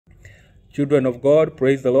Children of God,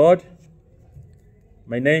 praise the Lord.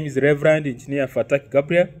 My name is Reverend Engineer Fataki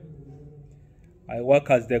Gabriel. I work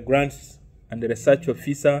as the Grants and Research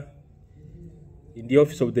Officer in the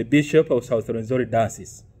Office of the Bishop of South Rwenzori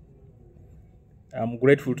Diocese. I'm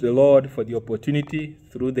grateful to the Lord for the opportunity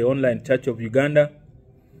through the Online Church of Uganda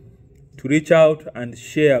to reach out and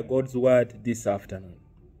share God's word this afternoon.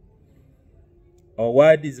 Our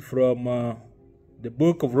word is from the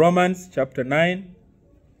book of Romans, chapter 9,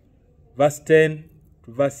 verse 10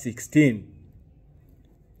 to verse 16.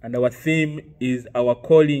 And our theme is our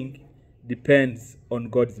calling depends on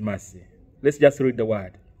God's mercy. Let's just read the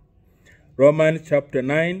word. Romans chapter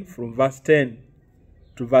 9 from verse 10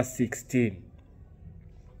 to verse 16.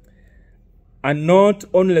 And not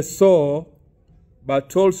only so,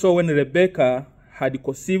 but also when Rebekah had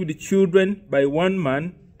conceived children by one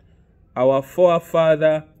man, our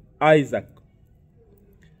forefather Isaac,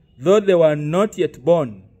 though they were not yet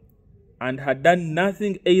born, and had done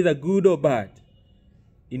nothing either good or bad,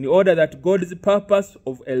 in order that God's purpose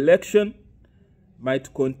of election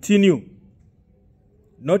might continue,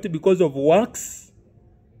 not because of works,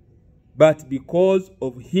 but because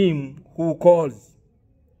of him who calls.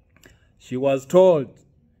 She was told,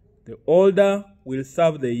 the older will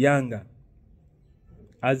serve the younger.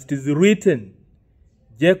 As it is written,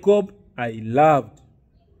 Jacob I loved,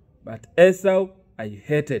 but Esau I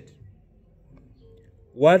hated.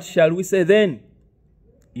 What shall we say then?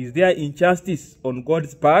 Is there injustice on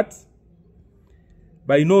God's part?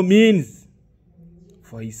 By no means.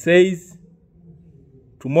 For he says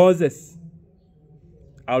to Moses,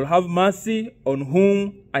 I'll have mercy on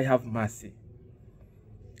whom I have mercy,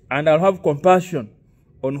 and I'll have compassion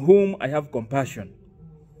on whom I have compassion.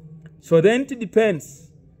 So then it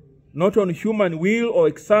depends not on human will or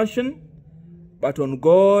exertion, but on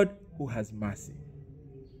God who has mercy.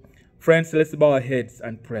 Friends, let's bow our heads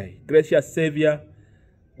and pray. Gracious Savior,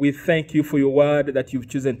 we thank you for your word that you've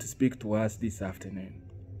chosen to speak to us this afternoon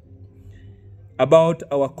about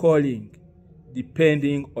our calling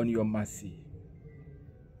depending on your mercy.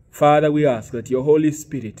 Father, we ask that your Holy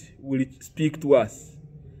Spirit will speak to us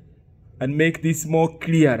and make this more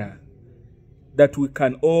clearer, that we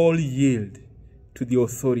can all yield to the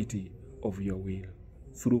authority of your will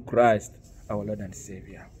through Christ, our Lord and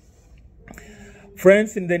Savior.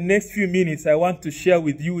 Friends, in the next few minutes, I want to share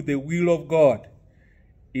with you the will of God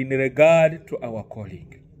in regard to our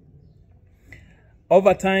calling.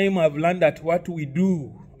 Over time, I've learned that what we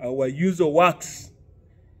do, our usual works,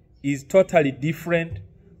 is totally different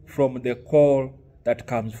from the call that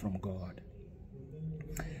comes from God.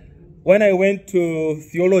 When I went to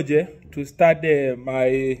theology to study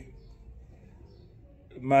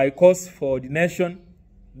my course for ordination,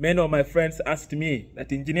 many of my friends asked me,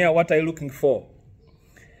 that engineer, what are you looking for?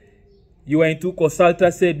 You are into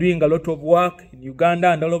consultancy, doing a lot of work in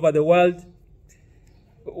Uganda and all over the world.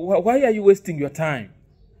 Why are you wasting your time?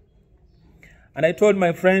 And I told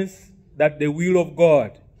my friends that the will of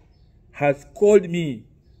God has called me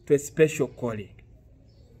to a special calling.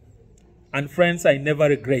 And friends, I never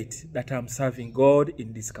regret that I'm serving God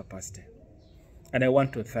in this capacity. And I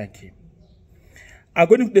want to thank him.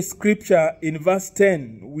 According to the scripture in verse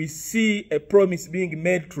 10, we see a promise being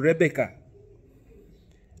made to Rebekah.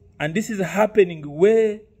 And this is happening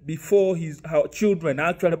way before her children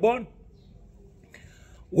are actually born.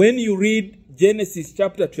 When you read Genesis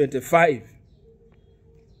chapter 25,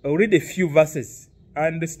 I'll read a few verses,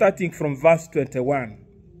 and starting from verse 21.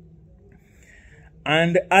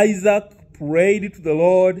 And Isaac prayed to the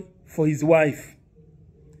Lord for his wife,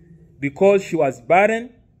 because she was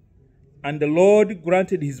barren, and the Lord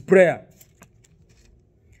granted his prayer.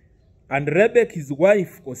 And Rebekah, his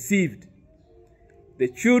wife, conceived. The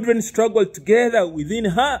children struggled together within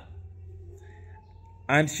her.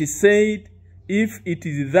 And she said, if it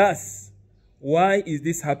is thus, why is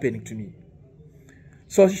this happening to me?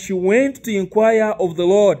 So she went to inquire of the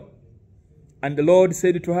Lord. And the Lord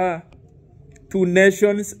said to her, 2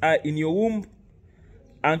 nations are in your womb,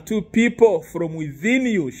 and 2 people from within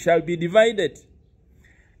you shall be divided.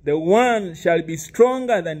 The one shall be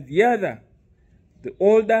stronger than the other. The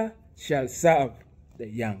older shall serve the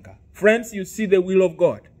younger. Friends, you see the will of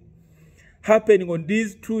God happening on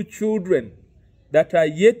these 2 children that are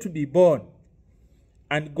yet to be born.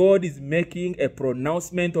 And God is making a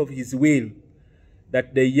pronouncement of his will,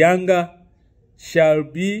 that the younger shall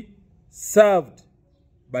be served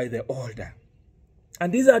by the older.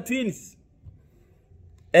 And these are twins,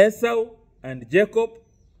 Esau and Jacob.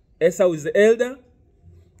 Esau is the elder.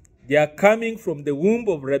 They are coming from the womb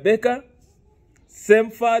of Rebekah. Same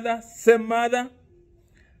father, same mother.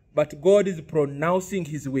 But God is pronouncing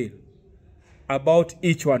his will about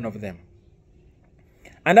each one of them.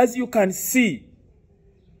 And as you can see,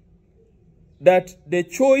 that the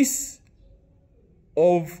choice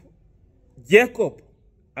of Jacob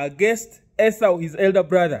against Esau, his elder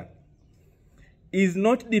brother, is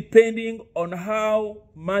not depending on how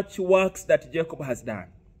much works that Jacob has done.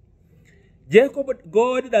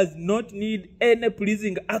 God does not need any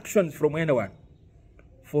pleasing actions from anyone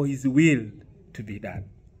for his will to be done.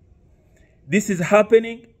 This is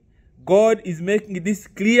happening. God is making this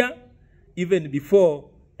clear even before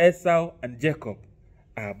Esau and Jacob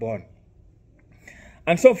are born.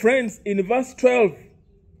 And so, friends, in verse 12,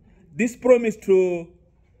 this promise to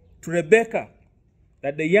Rebekah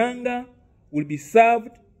that the younger will be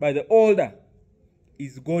served by the older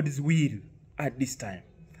is God's will at this time.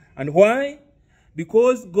 And why?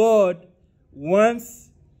 Because God wants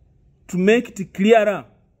to make it clearer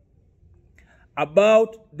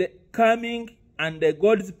about the coming and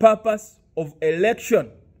God's purpose of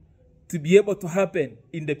election to be able to happen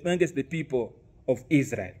amongst the people of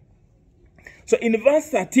Israel. So in verse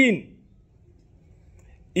 13,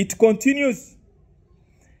 it continues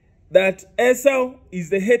that Esau is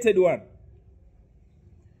the hated one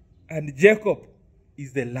and Jacob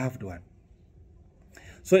is the loved one.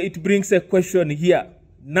 So it brings a question here.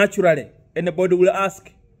 Naturally, anybody will ask,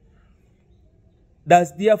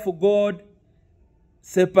 does therefore God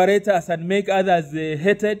separate us and make others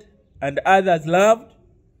hated and others loved?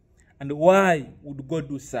 And why would God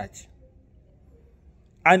do such?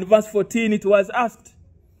 And verse 14, it was asked,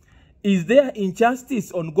 is there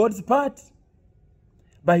injustice on God's part?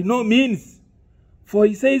 By no means. For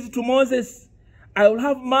he says to Moses, I will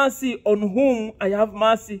have mercy on whom I have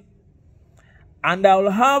mercy, and I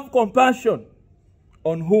will have compassion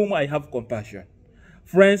on whom I have compassion.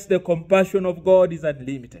 Friends, the compassion of God is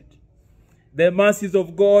unlimited. The mercies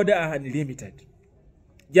of God are unlimited.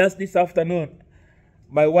 Just this afternoon,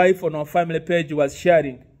 my wife on our family page was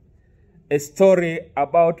sharing a story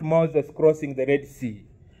about Moses crossing the Red Sea.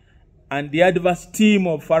 And the adverse team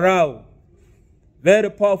of Pharaoh, very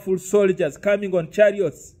powerful soldiers coming on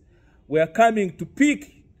chariots, were coming to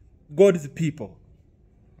pick God's people.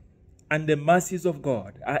 And the mercies of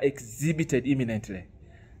God are exhibited imminently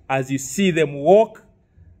as you see them walk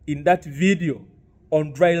in that video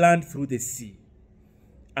on dry land through the sea.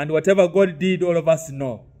 And whatever God did, all of us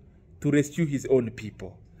know, to rescue his own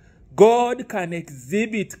people. God can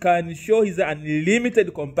show his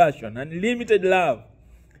unlimited compassion, unlimited love,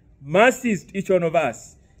 mercies to each one of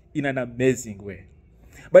us in an amazing way.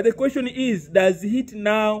 But the question is, does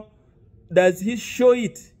he show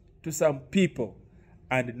it to some people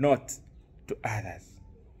and not to others?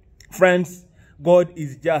 Friends, God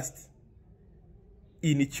is just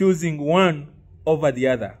in choosing one over the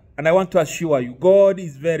other. And I want to assure you, God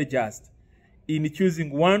is very just in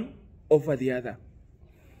choosing one over the other.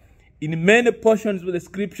 In many portions of the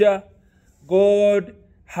scripture, God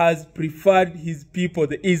has preferred his people,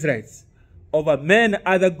 the Israelites, over many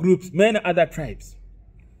other groups, many other tribes.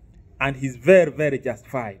 And he's very, very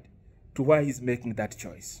justified to why he's making that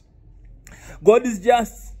choice. God is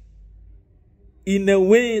just in a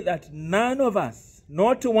way that none of us,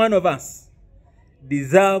 not one of us,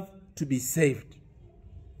 deserve to be saved.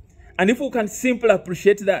 And if we can simply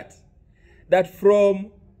appreciate that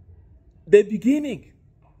from the beginning,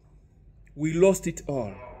 we lost it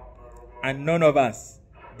all, and none of us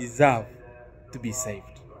deserve to be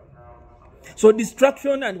saved. So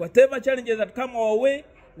destruction and whatever challenges that come our way,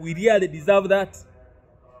 we really deserve that.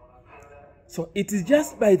 So it is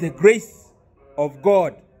just by the grace of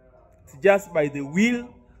God, it's just by the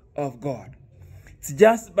will of God, it's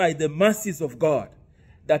just by the mercies of God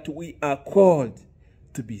that we are called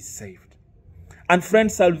to be saved. And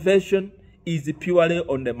friends, salvation is purely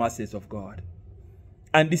on the mercies of God.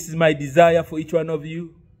 And this is my desire for each one of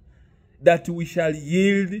you, that we shall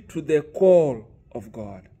yield to the call of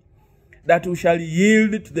God, that we shall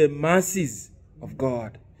yield to the mercies of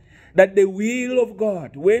God, that the will of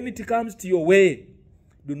God, when it comes to your way,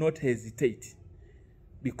 do not hesitate,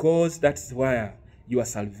 because that's where your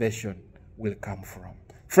salvation will come from.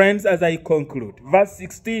 Friends, as I conclude, verse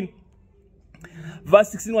 16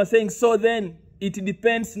 was saying, so then it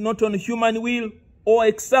depends not on human will or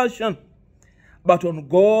exertion, but on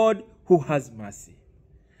God who has mercy.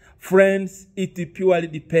 Friends, it purely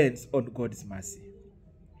depends on God's mercy.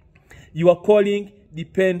 Your calling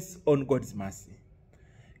depends on God's mercy.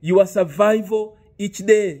 Your survival each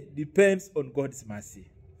day depends on God's mercy.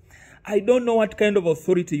 I don't know what kind of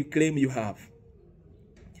authority you claim you have.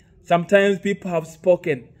 Sometimes people have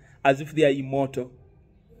spoken as if they are immortal.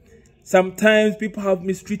 Sometimes people have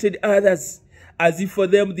mistreated others as if for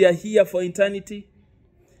them they are here for eternity.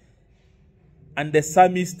 And the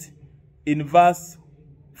psalmist in verse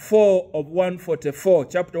 4 of 144.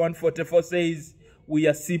 Chapter 144 says, we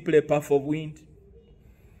are simply a puff of wind.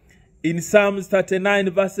 In Psalms 39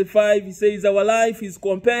 verse 5, he says, our life is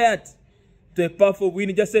compared to a puff of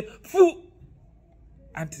wind. Just say, phew,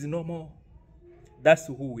 and it's no more. That's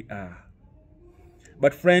who we are.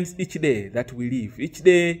 But friends, each day that we live, each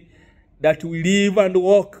day that we live and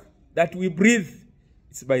walk, that we breathe,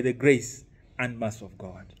 it's by the grace and mercy of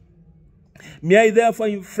God. May I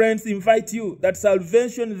therefore, friends, invite you that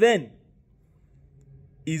salvation then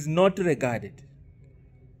is not regarded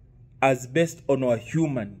as based on our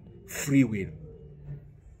human free will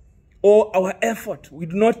or our effort. We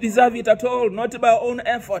do not deserve it at all, not by our own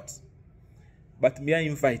effort. But may I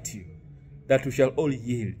invite you that we shall all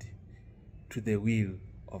yield to the will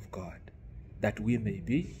of God, that we may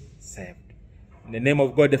be saved. In the name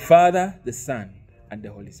of God the Father, the Son, and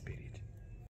the Holy Spirit.